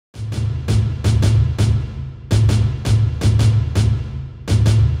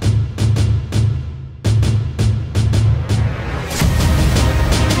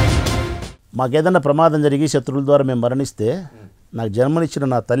మాకేదన్నా ప్రమాదం జరిగి శత్రువుల ద్వారా మేము మరణిస్తే నాకు జన్మనిచ్చిన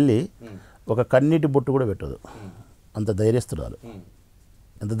నా తల్లి ఒక కన్నీటి బొట్టు కూడా పెట్టదు. అంత ధైర్యస్తురాలు.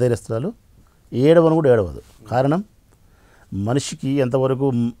 ఎంత ధైర్యస్తురాలు, ఏడవను కూడా ఏడవదు. కారణం, మనిషికి ఎంతవరకు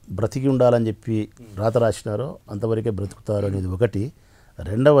బ్రతికి ఉండాలని చెప్పి రాత రాసినారో అంతవరకే బ్రతుకుతారు అనేది ఒకటి.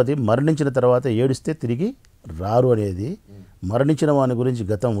 రెండవది, మరణించిన తర్వాత ఏడిస్తే తిరిగి రారు అనేది. మరణించిన వాని గురించి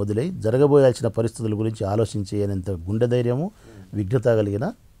గతం వదిలే జరగబోయాల్సిన పరిస్థితుల గురించి ఆలోచించేంత గుండె ధైర్యము, విఘ్నత కలిగిన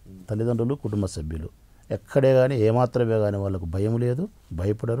తల్లిదండ్రులు, కుటుంబ సభ్యులు. ఎక్కడే కానీ ఏమాత్రమే కానీ వాళ్ళకు భయం లేదు,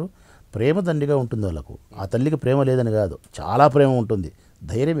 భయపడరు. ప్రేమ దండిగా ఉంటుంది వాళ్ళకు. ఆ తల్లికి ప్రేమ లేదని కాదు, చాలా ప్రేమ ఉంటుంది,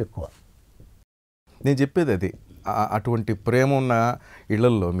 ధైర్యం ఎక్కువ. నేను చెప్పేది అది. అటువంటి ప్రేమ ఉన్న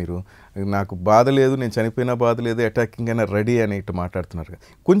ఇళ్లల్లో మీరు నాకు బాధ లేదు, నేను చనిపోయినా బాధ లేదు, అటాకింగ్ అయినా రెడీ అని ఇట్లా మాట్లాడుతున్నారు కదా.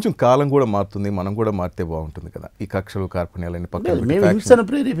 కొంచెం కాలం కూడా మారుతుంది, మనం కూడా మారితే బాగుంటుంది కదా. ఈ కక్షలు కార్పణ్యాలని పక్కన మేము హింసను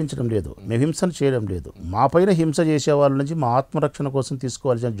ప్రేరేపించడం లేదు, మేము హింసను చేయడం లేదు. మా పైన హింస చేసే వాళ్ళ నుంచి మా ఆత్మరక్షణ కోసం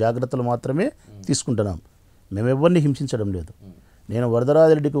తీసుకోవాల్సిన జాగ్రత్తలు మాత్రమే తీసుకుంటున్నాం. మేము ఎవరిని హింసించడం లేదు. నేను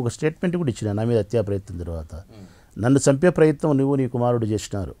వరదరాజరెడ్డికి ఒక స్టేట్మెంట్ కూడా ఇచ్చిన నా మీద హత్యా ప్రయత్నం తర్వాత. నన్ను చంపే ప్రయత్నం నువ్వు నీ కుమారుడు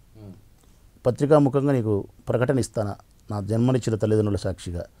చేసినారు, పత్రికాముఖంగా నీకు ప్రకటన ఇస్తానా, నా జన్మనిచ్చిన తల్లిదండ్రుల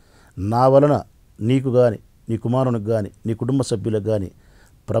సాక్షిగా. నా వలన నీకు కానీ, నీ కుమారునికి కానీ, నీ కుటుంబ సభ్యులకు కానీ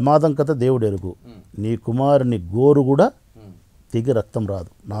ప్రమాదం కథ దేవుడు ఎరుగు. నీ కుమారుని గోరు కూడా తెగి రక్తం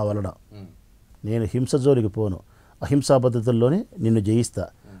రాదు నా వలన. నేను హింస జోలికి పోను, అహింసా పద్ధతుల్లోనే నిన్ను జయిస్తా.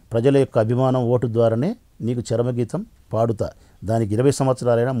 ప్రజల యొక్క అభిమానం ఓటు ద్వారానే నీకు చరమగీతం పాడుతా. దానికి 20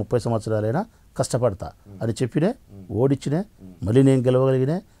 సంవత్సరాలైనా 30 సంవత్సరాలైనా కష్టపడతా అని చెప్పినే ఓడించినే. మళ్ళీ నేను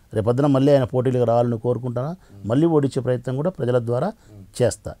గెలవగలిగినే. రేపొద్దున మళ్ళీ ఆయన పోటీలకు రావాలని కోరుకుంటానా. మళ్ళీ ఓడించే ప్రయత్నం కూడా ప్రజల ద్వారా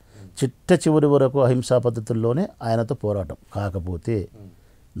చేస్తా. చిట్ట చివరి వరకు అహింసా పద్ధతుల్లోనే ఆయనతో పోరాటం. కాకపోతే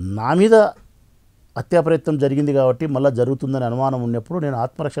నా మీద హత్యా ప్రయత్నం జరిగింది కాబట్టి, మళ్ళీ జరుగుతుందని అనుమానం ఉన్నప్పుడు నేను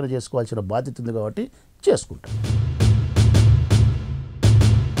ఆత్మరక్షణ చేసుకోవాల్సిన బాధ్యత ఉంది కాబట్టి చేసుకుంటాను.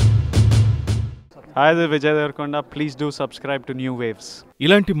 Hi, this is Vijay Devarkonda. Please do subscribe to New Waves.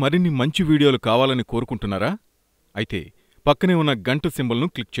 ఇలాంటి మరిన్ని మంచి వీడియోలు కావాలని కోరుకుంటున్నారా? అయితే పక్కనే ఉన్న గంట సింబల్ను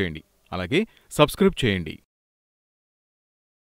క్లిక్ చేయండి. అలాగే సబ్స్క్రైబ్ చేయండి.